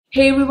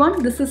Hey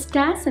everyone, this is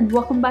Taz and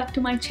welcome back to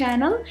my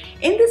channel.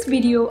 In this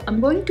video, I'm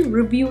going to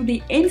review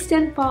the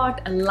Instant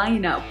Pot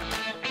lineup.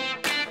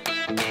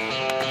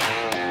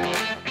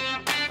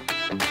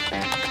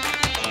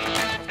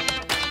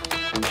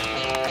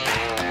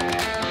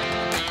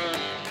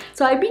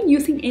 So I've been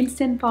using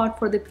Instant Pot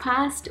for the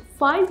past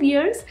 5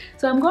 years.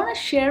 So I'm going to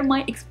share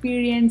my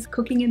experience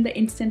cooking in the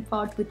Instant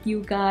Pot with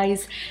you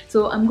guys.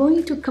 So I'm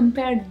going to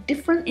compare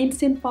different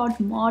Instant Pot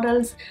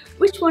models,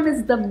 which one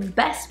is the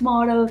best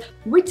model,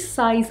 which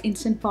size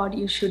Instant Pot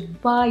you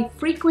should buy,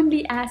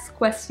 frequently asked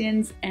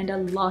questions, and a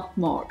lot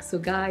more. So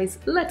guys,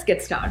 let's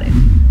get started.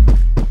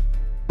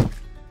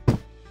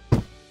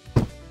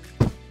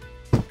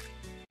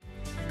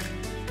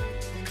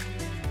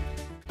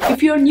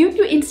 If you're new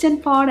to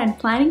Instant Pot and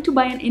planning to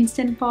buy an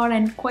Instant Pot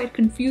and quite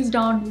confused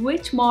on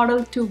which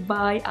model to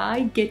buy,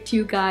 I get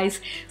you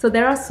guys. So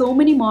there are so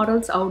many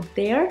models out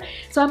there.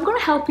 So I'm going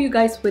to help you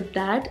guys with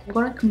that. I'm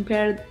going to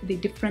compare the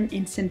different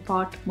Instant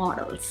Pot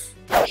models.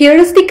 Here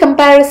is the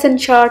comparison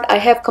chart. I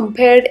have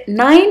compared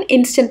 9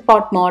 Instant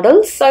Pot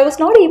models. So I was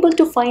not able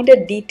to find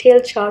a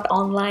detailed chart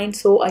online,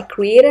 so I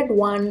created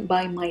one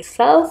by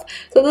myself.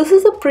 So this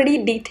is a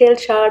pretty detailed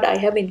chart. I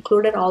have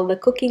included all the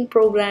cooking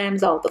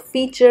programs, all the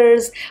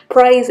features,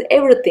 price,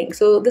 everything.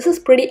 So this is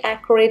pretty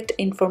accurate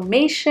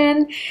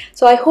information.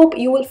 So I hope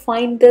you will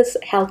find this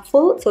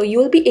helpful. So you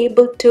will be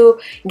able to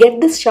get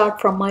this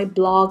chart from my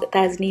blog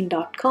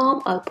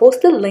tazleen.com. I'll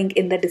post the link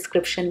in the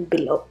description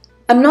below.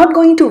 I'm not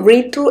going to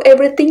read through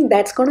everything,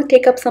 that's going to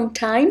take up some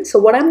time. So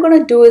what I'm going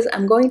to do is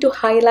I'm going to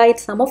highlight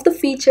some of the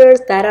features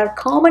that are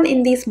common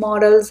in these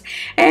models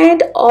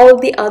and all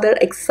the other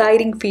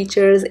exciting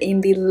features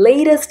in the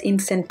latest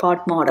Instant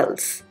Pot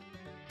models.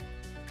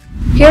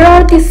 Here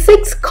are the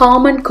 6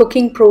 common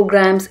cooking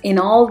programs in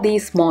all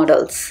these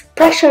models: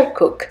 pressure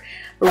cook,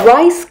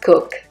 rice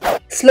cook,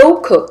 slow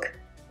cook,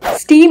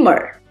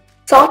 steamer,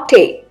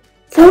 saute,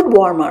 food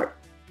warmer.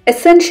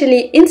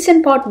 Essentially,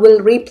 Instant Pot will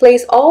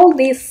replace all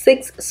these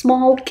 6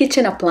 small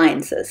kitchen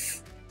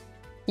appliances.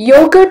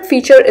 Yogurt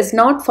feature is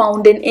not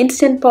found in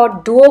Instant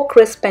Pot Duo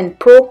Crisp and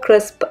Pro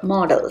Crisp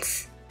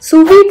models.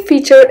 Sous Vide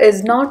feature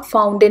is not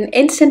found in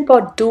Instant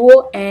Pot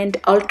Duo and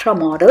Ultra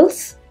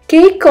models.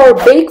 Cake or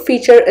bake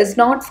feature is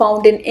not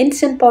found in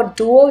Instant Pot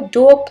Duo,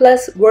 Duo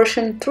Plus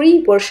version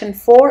 3, version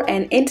 4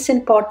 and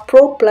Instant Pot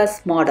Pro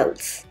Plus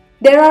models.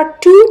 There are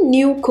 2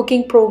 new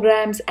cooking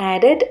programs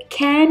added,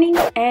 Canning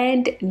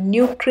and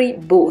Nutri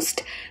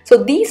Boost.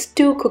 So these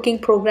 2 cooking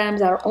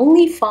programs are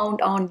only found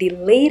on the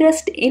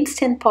latest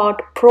Instant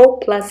Pot Pro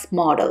Plus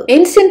model.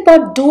 Instant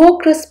Pot Duo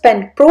Crisp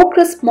and Pro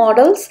Crisp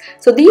models.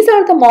 So these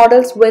are the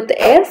models with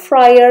air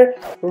fryer,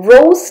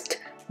 roast,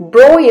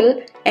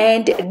 broil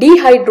and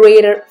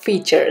dehydrator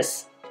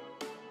features.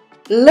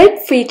 Lid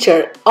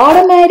feature,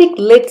 automatic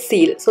lid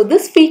seal. So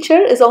this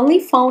feature is only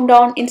found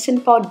on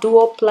Instant Pot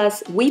Duo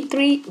Plus,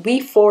 V3,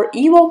 V4,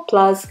 Evo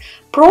Plus,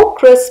 Pro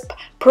Crisp,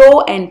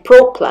 Pro and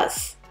Pro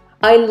Plus.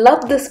 I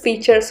love this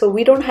feature, so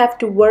we don't have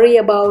to worry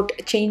about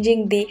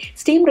changing the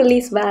steam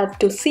release valve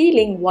to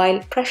sealing while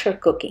pressure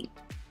cooking.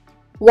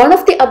 One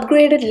of the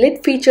upgraded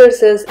lid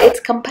features is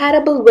it's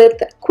compatible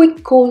with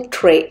Quick Cool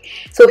Tray.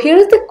 So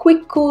here's the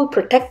Quick Cool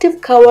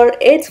protective cover.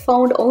 It's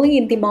found only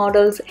in the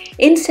models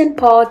Instant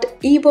Pot,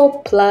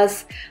 Evo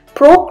Plus,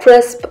 Pro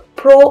Crisp,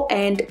 Pro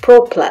and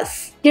Pro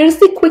Plus. Here's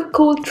the Quick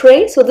Cool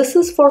Tray. So this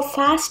is for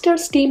faster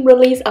steam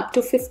release up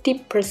to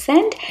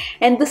 50%,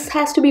 and this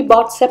has to be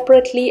bought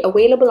separately,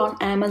 available on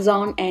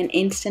Amazon and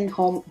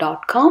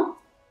InstantHome.com.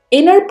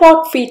 Inner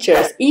pot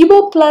features,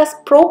 Evo Plus,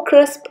 Pro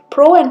Crisp,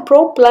 Pro and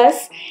Pro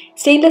Plus.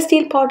 Stainless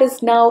steel pot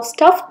is now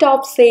stove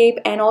top safe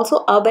and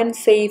also oven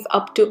safe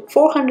up to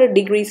 400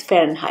 degrees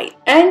Fahrenheit.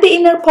 And the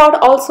inner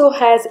pot also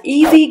has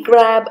easy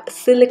grab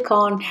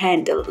silicone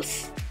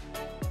handles.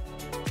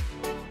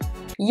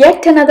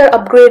 Yet another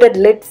upgraded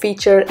lid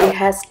feature, it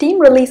has steam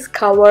release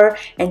cover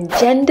and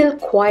gentle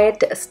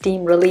quiet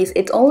steam release.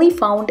 It's only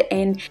found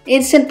in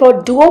Instant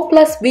Pot Duo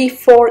Plus,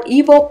 V4,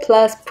 Evo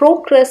Plus, Pro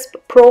Crisp,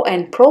 Pro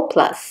and Pro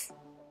Plus.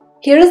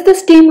 Here is the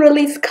steam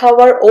release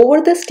cover over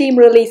the steam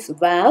release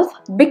valve.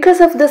 Because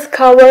of this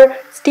cover,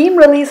 steam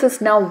release is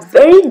now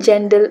very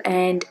gentle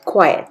and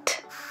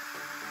quiet.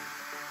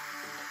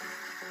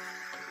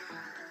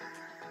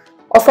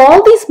 Of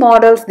all these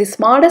models, the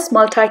smartest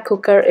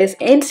multi-cooker is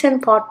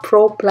Instant Pot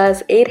Pro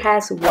Plus. It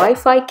has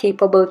Wi-Fi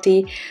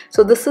capability.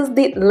 So this is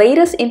the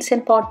latest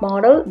Instant Pot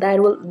model that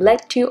will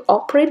let you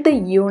operate the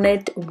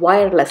unit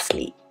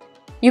wirelessly.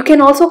 You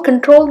can also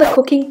control the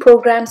cooking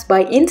programs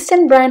by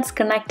Instant Brands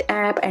Connect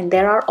app, and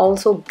there are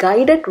also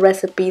guided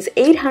recipes,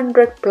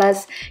 800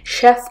 plus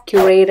chef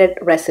curated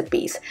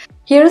recipes.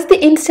 Here's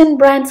the Instant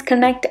Brands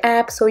Connect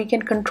app, so you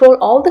can control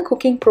all the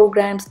cooking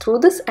programs through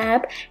this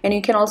app, and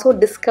you can also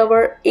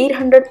discover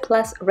 800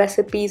 plus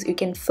recipes. You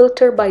can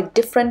filter by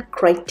different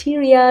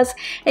criterias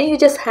and you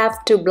just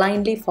have to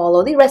blindly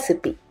follow the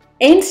recipe.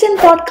 Instant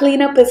Pot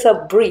cleanup is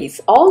a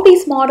breeze. All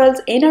these models,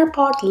 inner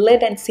pot,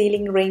 lid and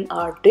sealing ring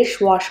are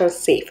dishwasher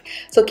safe.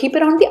 So keep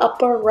it on the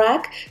upper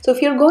rack. So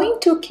if you're going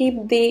to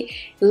keep the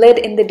lid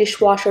in the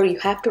dishwasher, you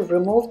have to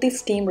remove the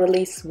steam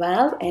release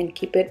valve and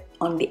keep it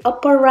on the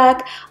upper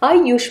rack. I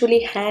usually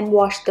hand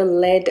wash the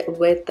lid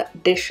with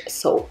dish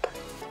soap.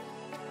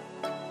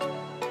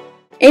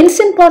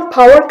 Instant Pot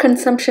power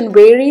consumption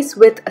varies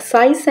with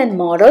size and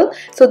model.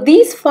 So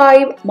these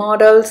 5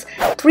 models,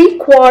 3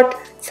 quart,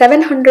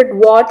 700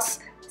 watts,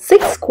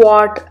 6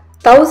 quart,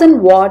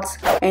 1000 watts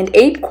and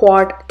 8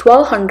 quart,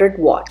 1200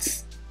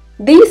 watts.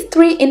 These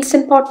 3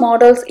 Instant Pot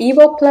models,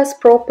 Evo Plus,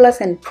 Pro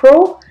Plus and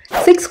Pro,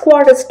 6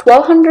 quart is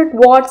 1200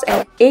 watts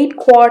and 8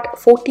 quart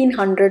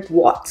 1400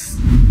 watts.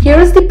 Here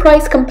is the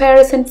price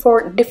comparison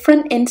for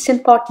different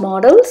Instant Pot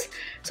models.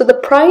 So the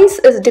price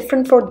is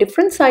different for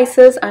different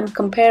sizes. I'm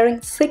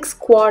comparing 6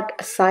 quart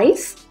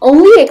size.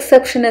 Only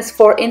exception is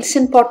for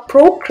Instant Pot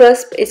Pro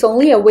Crisp is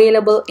only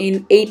available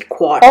in 8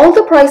 quart. All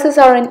the prices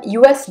are in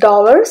US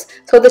dollars.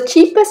 So the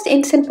cheapest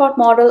Instant Pot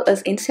model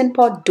is Instant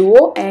Pot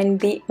Duo and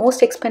the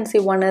most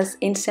expensive one is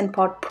Instant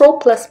Pot Pro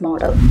Plus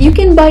model. You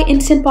can buy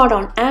Instant Pot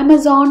on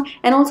Amazon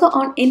and also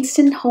on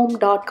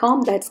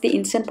instanthome.com. That's the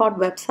Instant Pot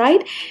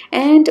website,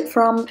 and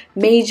from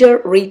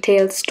major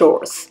retail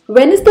stores.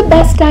 When is the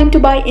best time to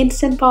buy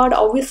Instant Pot?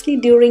 Obviously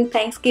during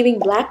Thanksgiving,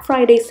 Black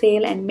Friday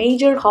sale and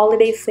major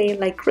holiday sale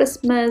like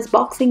Christmas,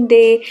 Boxing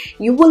Day.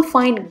 You will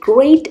find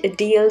great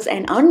deals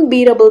and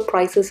unbeatable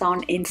prices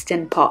on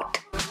Instant Pot.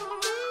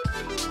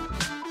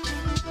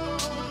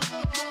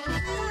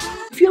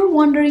 If you're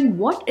wondering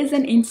what is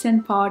an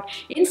Instant Pot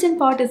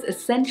is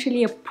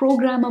essentially a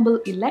programmable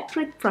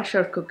electric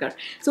pressure cooker.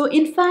 So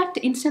in fact,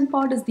 Instant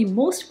Pot is the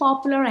most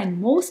popular and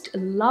most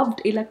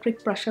loved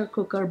electric pressure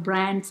cooker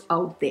brands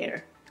out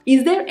there.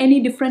 Is there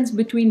any difference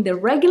between the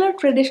regular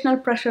traditional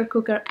pressure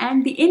cooker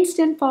and the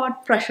Instant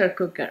Pot pressure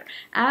cooker?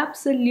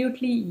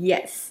 Absolutely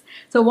yes.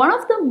 So one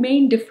of the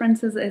main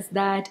differences is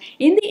that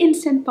in the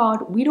Instant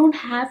Pot, we don't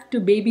have to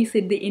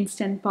babysit the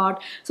Instant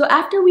Pot. So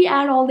after we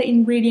add all the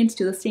ingredients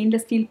to the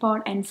stainless steel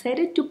pot and set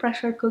it to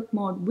pressure cook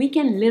mode, we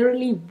can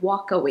literally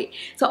walk away.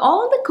 So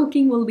all the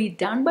cooking will be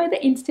done by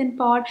the Instant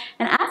Pot,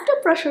 and after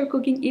pressure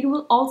cooking, it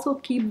will also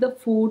keep the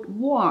food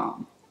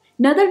warm.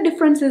 Another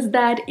difference is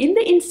that in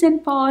the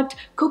Instant Pot,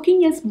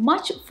 cooking is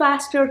much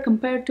faster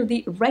compared to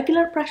the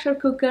regular pressure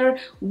cooker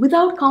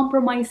without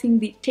compromising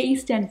the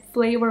taste and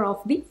flavor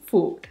of the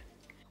food.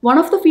 One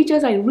of the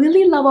features I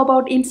really love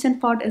about Instant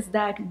Pot is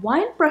that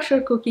while pressure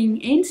cooking,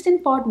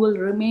 Instant Pot will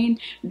remain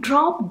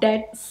drop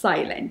dead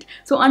silent.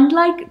 So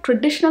unlike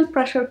traditional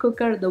pressure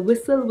cooker, the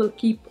whistle will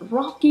keep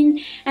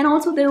rocking and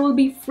also there will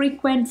be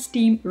frequent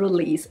steam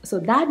release. So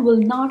that will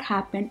not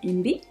happen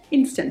in the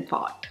Instant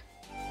Pot.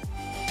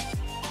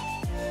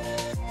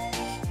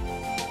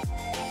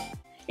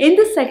 In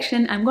this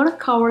section, I'm going to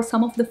cover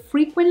some of the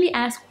frequently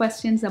asked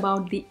questions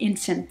about the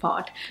Instant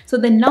Pot. So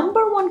the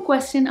number one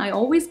question I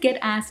always get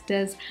asked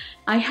is,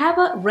 I have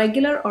a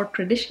regular or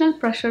traditional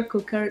pressure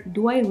cooker,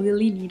 do I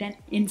really need an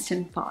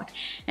Instant Pot?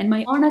 And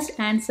my honest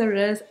answer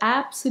is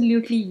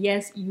absolutely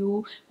yes,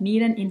 you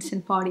need an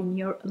Instant Pot in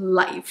your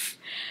life.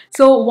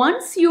 So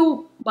once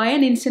you buy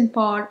an Instant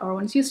Pot or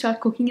once you start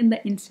cooking in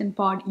the Instant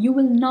Pot, you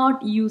will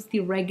not use the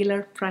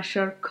regular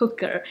pressure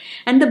cooker.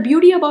 And the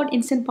beauty about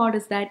Instant Pot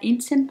is that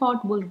Instant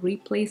Pot will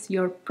replace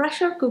your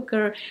pressure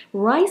cooker,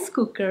 rice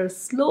cooker,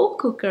 slow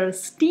cooker,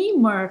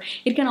 steamer.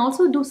 It can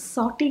also do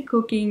saute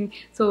cooking,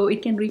 so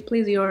it can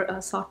replace your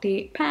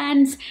saute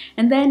pans,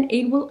 and then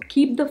it will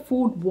keep the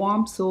food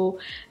warm, so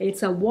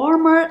it's a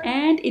warmer,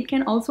 and it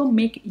can also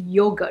make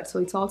yogurt, so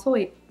it's also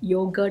a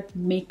yogurt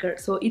maker.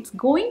 So it's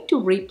going to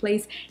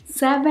replace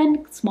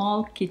 7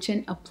 small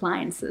kitchen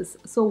appliances.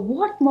 So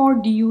what more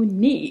do you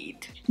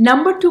need?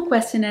 Number 2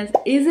 question is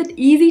it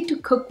easy to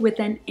cook with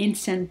an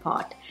Instant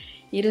Pot?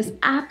 It is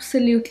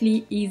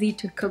absolutely easy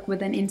to cook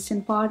with an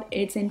Instant Pot.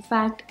 It's in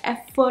fact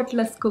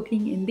effortless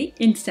cooking in the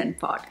Instant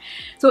Pot.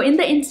 So in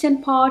the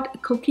Instant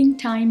Pot, cooking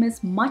time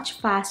is much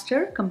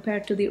faster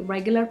compared to the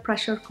regular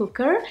pressure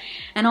cooker.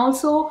 And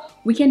also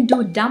we can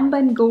do dump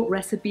and go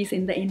recipes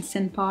in the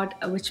Instant Pot,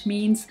 which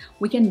means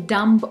we can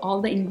dump all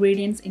the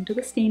ingredients into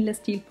the stainless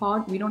steel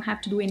pot. We don't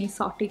have to do any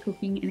saute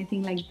cooking,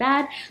 anything like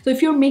that. So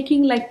if you're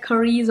making like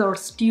curries or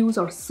stews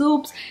or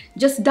soups,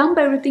 just dump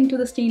everything to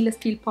the stainless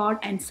steel pot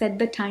and set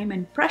the time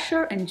and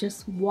pressure and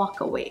just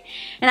walk away.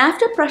 And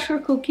after pressure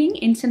cooking,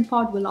 Instant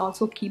Pot will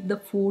also keep the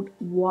food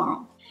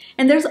warm.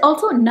 And there's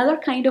also another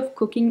kind of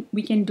cooking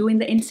we can do in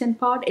the Instant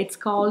Pot. It's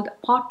called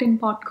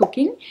pot-in-pot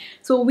cooking.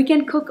 So we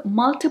can cook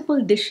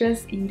multiple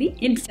dishes in the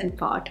Instant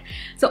Pot.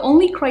 So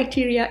only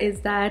criteria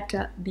is that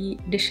the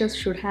dishes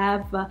should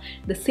have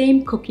the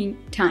same cooking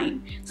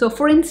time. So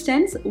for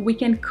instance, we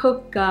can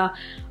cook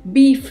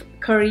beef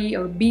curry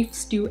or beef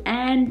stew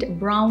and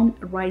brown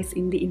rice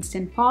in the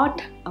Instant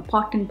Pot, a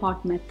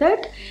pot-in-pot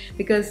method,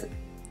 because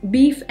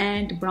beef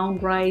and brown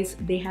rice,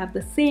 they have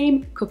the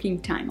same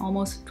cooking time,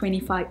 almost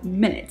 25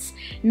 minutes.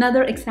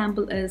 Another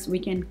example is we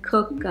can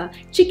cook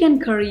chicken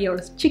curry or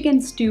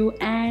chicken stew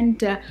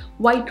and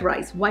white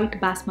rice, white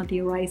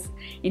basmati rice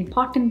in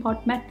pot and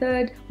pot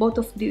method. Both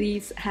of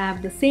these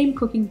have the same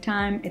cooking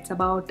time. It's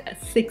about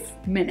 6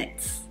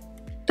 minutes.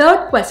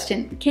 Third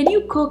question, can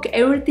you cook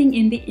everything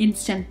in the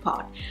Instant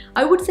Pot?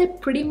 I would say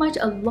pretty much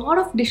a lot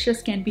of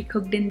dishes can be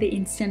cooked in the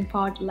Instant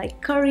Pot, like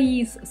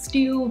curries,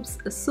 stews,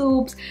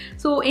 soups.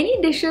 So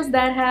any dishes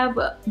that have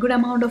a good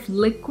amount of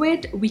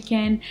liquid, we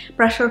can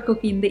pressure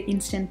cook in the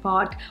Instant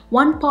Pot.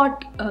 One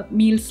pot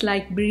meals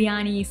like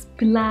biryanis,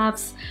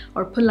 pilavs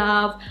or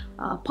pulav,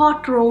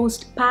 pot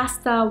roast,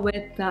 pasta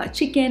with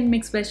chicken,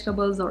 mixed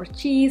vegetables or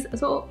cheese.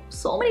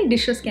 So many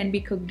dishes can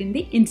be cooked in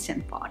the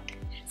Instant Pot.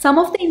 Some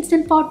of the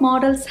Instant Pot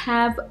models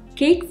have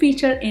cake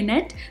feature in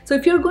it. So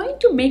if you're going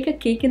to make a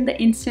cake in the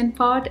Instant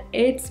Pot,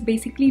 it's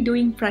basically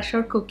doing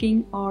pressure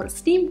cooking or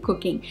steam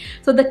cooking.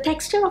 So the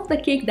texture of the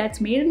cake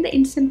that's made in the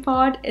Instant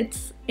Pot,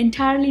 it's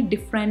entirely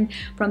different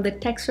from the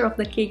texture of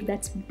the cake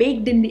that's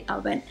baked in the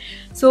oven.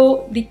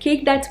 So the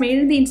cake that's made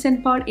in the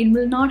Instant Pot, it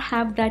will not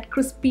have that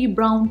crispy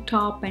brown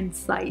top and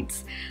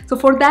sides. So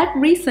for that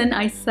reason,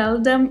 I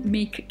seldom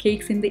make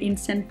cakes in the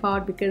Instant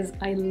Pot because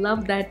I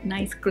love that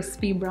nice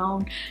crispy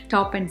brown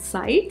top and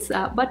sides.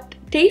 But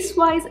taste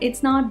wise,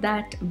 it's not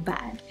that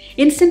bad.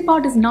 Instant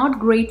Pot is not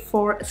great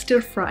for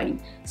stir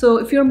frying. So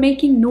if you're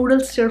making noodle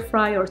stir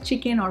fry or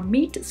chicken or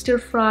meat stir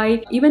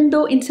fry, even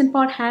though Instant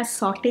Pot has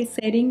saute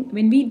setting,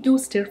 when we do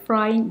stir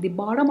frying, the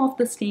bottom of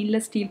the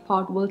stainless steel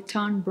pot will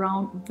turn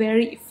brown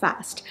very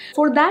fast.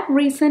 For that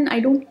reason, I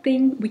don't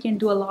think we can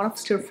do a lot of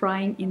stir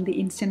frying in the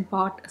Instant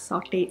Pot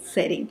saute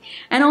setting.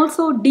 And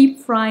also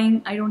deep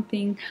frying, I don't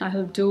think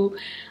I'll do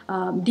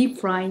deep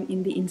frying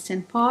in the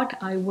Instant Pot.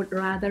 I would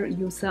rather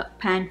use a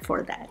pan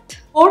for that.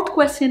 Fourth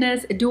question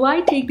is, do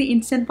I take the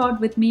Instant Pot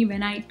with me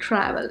when I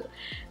travel?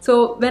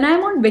 So when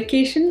I'm on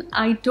vacation,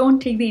 I don't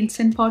take the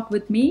Instant Pot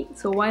with me.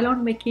 So while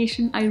on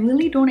vacation, I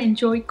really don't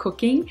enjoy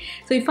cooking.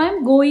 So if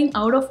I'm going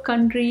out of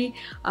country,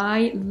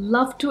 I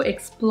love to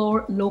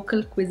explore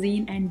local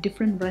cuisine and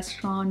different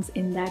restaurants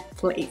in that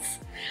place.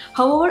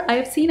 However, I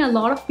have seen a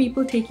lot of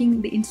people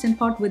taking the Instant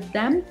Pot with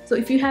them. So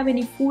if you have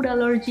any food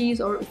allergies,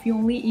 or if you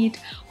only eat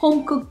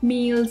home cooked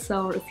meals,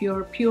 or if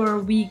you're pure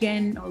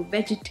vegan or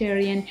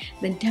vegetarian,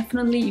 then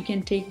definitely you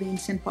can take the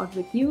Instant Pot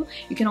with you.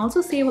 You can also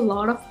save a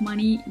lot of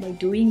money by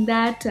doing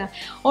that.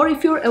 Or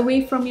if you're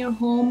away from your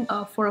home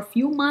for a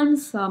few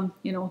months,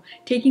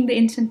 taking the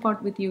Instant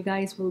Pot with you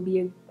guys will be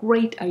a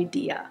great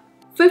idea.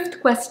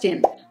 Fifth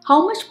question,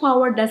 how much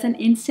power does an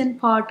Instant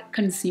Pot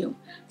consume?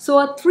 So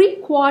a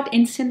 3-quart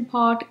Instant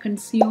Pot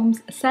consumes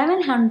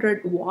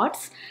 700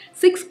 watts,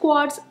 6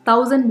 quarts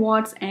 1000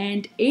 watts,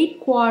 and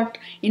 8-quart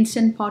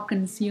Instant Pot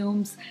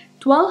consumes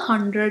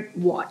 1200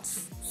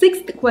 watts.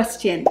 Sixth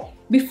question,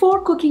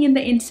 before cooking in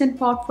the Instant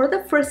Pot for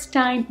the first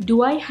time,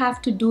 do I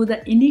have to do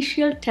the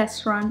initial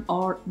test run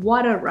or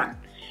water run?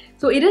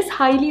 So it is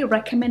highly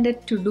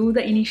recommended to do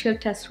the initial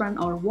test run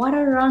or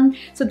water run.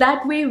 So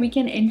that way we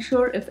can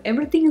ensure if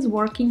everything is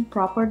working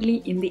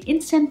properly in the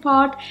Instant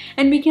Pot,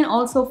 and we can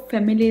also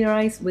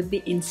familiarize with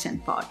the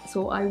Instant Pot.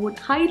 So I would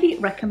highly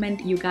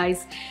recommend you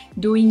guys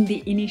doing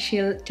the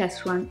initial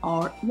test run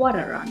or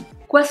water run.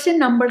 Question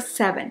number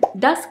 7.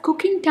 Does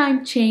cooking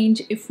time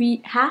change if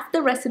we half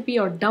the recipe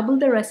or double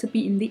the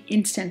recipe in the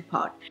Instant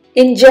Pot?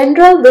 In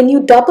general, when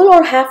you double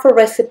or half a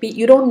recipe,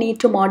 you don't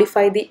need to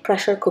modify the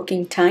pressure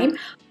cooking time.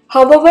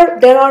 However,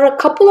 there are a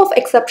couple of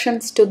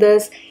exceptions to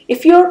this.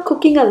 If you're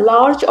cooking a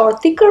large or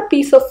thicker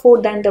piece of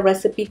food than the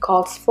recipe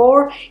calls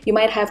for, you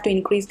might have to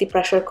increase the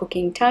pressure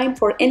cooking time.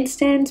 For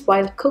instance,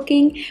 while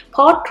cooking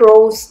pot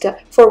roast,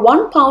 for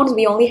 1 pound,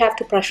 we only have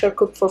to pressure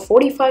cook for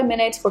 45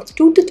 minutes. For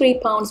 2 to 3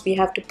 pounds, we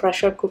have to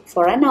pressure cook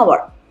for an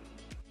hour.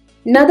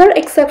 Another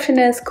exception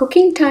is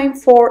cooking time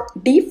for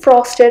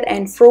defrosted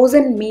and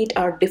frozen meat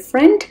are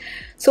different.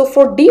 So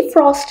for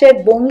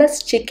defrosted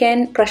boneless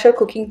chicken, pressure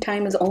cooking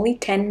time is only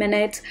 10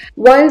 minutes,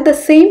 while the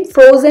same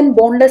frozen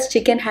boneless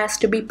chicken has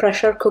to be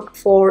pressure cooked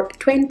for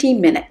 20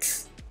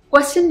 minutes.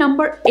 Question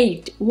number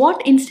 8.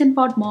 What Instant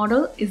Pot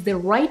model is the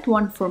right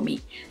one for me?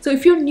 So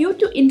if you're new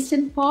to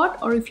Instant Pot,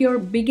 or if you're a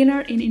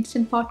beginner in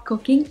Instant Pot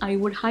cooking, I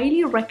would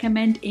highly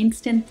recommend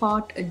Instant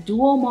Pot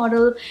Duo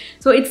model.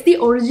 So it's the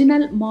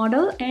original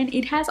model and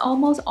it has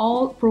almost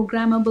all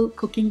programmable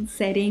cooking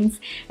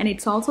settings, and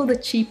it's also the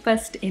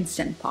cheapest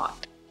Instant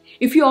Pot.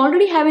 If you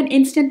already have an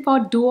Instant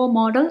Pot Duo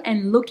model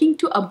and looking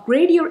to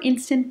upgrade your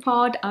Instant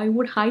Pot, I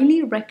would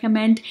highly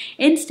recommend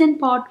Instant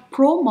Pot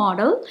Pro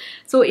model.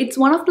 So it's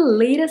one of the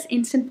latest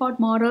Instant Pot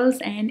models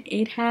and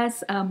it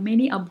has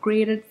many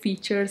upgraded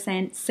features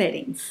and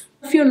settings.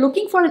 If you're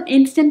looking for an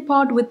Instant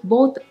Pot with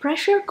both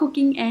pressure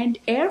cooking and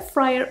air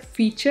fryer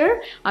feature,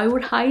 I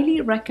would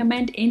highly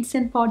recommend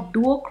Instant Pot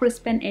Duo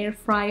Crisp and Air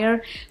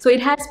Fryer. So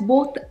it has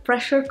both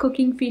pressure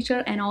cooking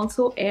feature and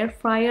also air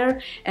fryer,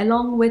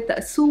 along with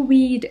Sous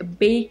Vide,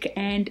 bake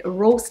and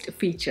roast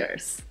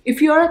features.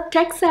 If you're a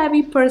tech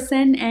savvy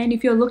person and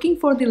if you're looking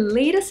for the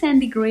latest and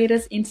the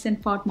greatest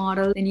Instant Pot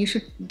model, then you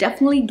should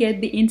definitely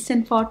get the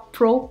Instant Pot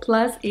Pro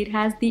Plus. It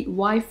has the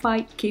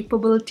Wi-Fi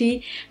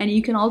capability and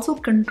you can also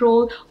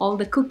control all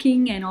the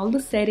cooking and all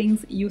the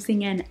settings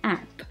using an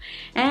app.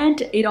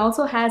 And it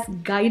also has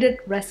guided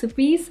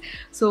recipes,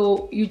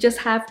 so you just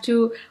have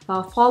to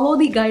follow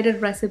the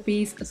guided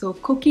recipes, so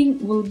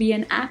cooking will be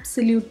an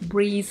absolute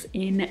breeze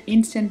in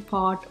Instant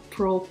Pot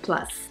Pro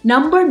Plus.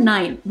 Number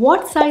 9,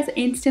 what size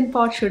Instant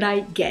Pot should I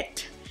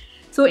get?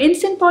 So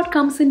Instant Pot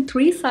comes in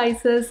 3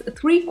 sizes,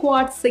 3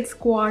 quart, 6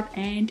 quart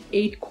and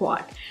 8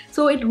 quart.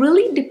 So it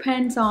really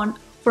depends on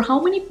for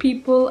how many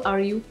people are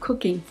you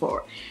cooking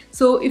for.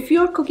 So if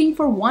you're cooking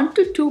for 1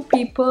 to 2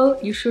 people,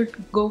 you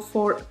should go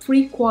for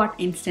 3 quart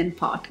Instant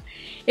Pot.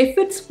 If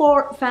it's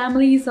for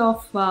families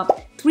of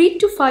 3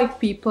 to 5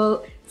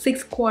 people,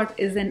 6 quart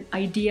is an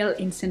ideal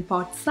Instant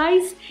Pot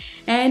size.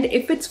 And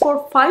if it's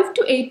for 5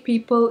 to 8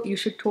 people, you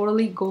should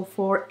totally go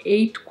for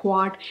 8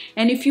 quart.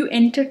 And if you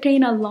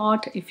entertain a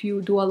lot, if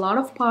you do a lot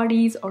of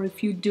parties, or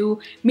if you do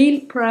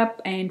meal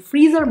prep and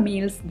freezer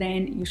meals,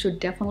 then you should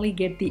definitely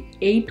get the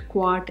 8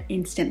 quart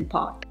Instant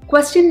Pot.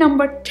 Question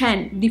number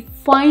 10, the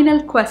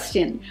final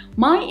question.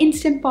 My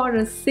Instant Pot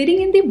is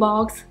sitting in the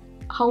box.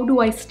 How do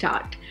I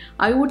start?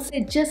 I would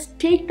say just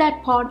take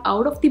that pot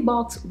out of the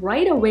box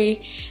right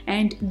away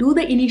and do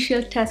the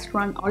initial test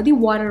run or the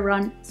water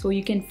run so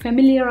you can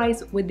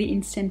familiarize with the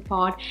Instant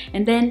Pot,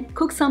 and then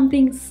cook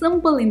something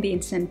simple in the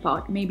Instant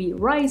Pot, maybe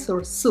rice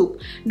or soup.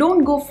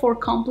 Don't go for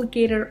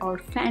complicated or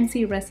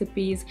fancy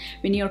recipes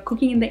when you're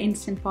cooking in the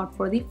Instant Pot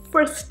for the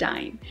first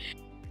time.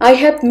 I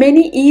have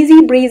many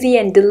easy, breezy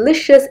and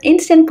delicious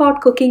Instant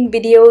Pot cooking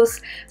videos.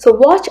 So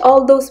watch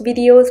all those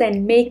videos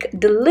and make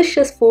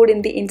delicious food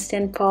in the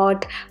Instant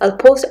Pot. I'll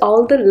post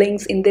all the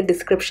links in the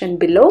description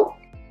below.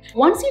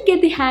 Once you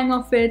get the hang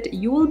of it,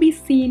 you will be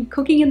seen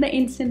cooking in the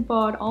Instant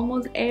Pot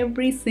almost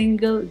every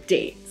single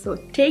day. So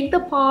take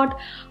the pot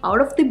out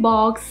of the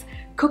box,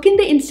 cook in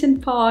the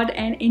Instant Pot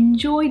and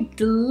enjoy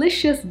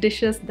delicious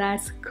dishes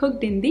that's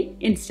cooked in the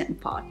Instant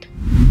Pot.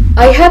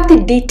 I have the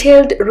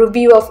detailed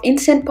review of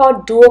Instant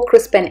Pot Duo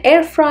Crisp and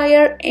Air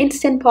Fryer,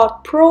 Instant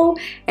Pot Pro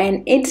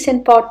and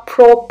Instant Pot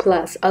Pro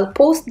Plus. I'll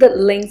post the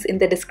links in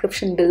the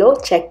description below.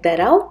 Check that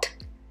out.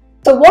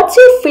 So what's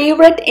your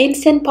favorite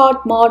Instant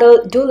Pot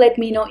model? Do let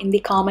me know in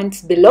the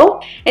comments below.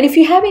 And if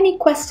you have any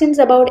questions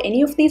about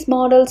any of these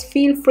models,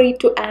 feel free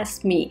to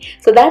ask me.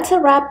 So that's a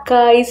wrap,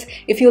 guys.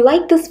 If you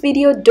like this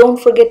video,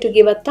 don't forget to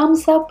give a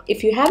thumbs up.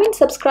 If you haven't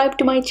subscribed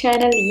to my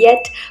channel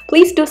yet,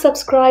 please do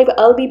subscribe.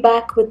 I'll be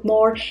back with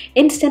more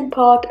Instant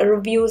Pot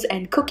reviews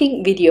and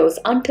cooking videos.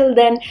 Until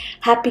then,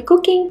 happy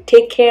cooking,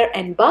 take care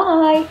and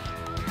bye.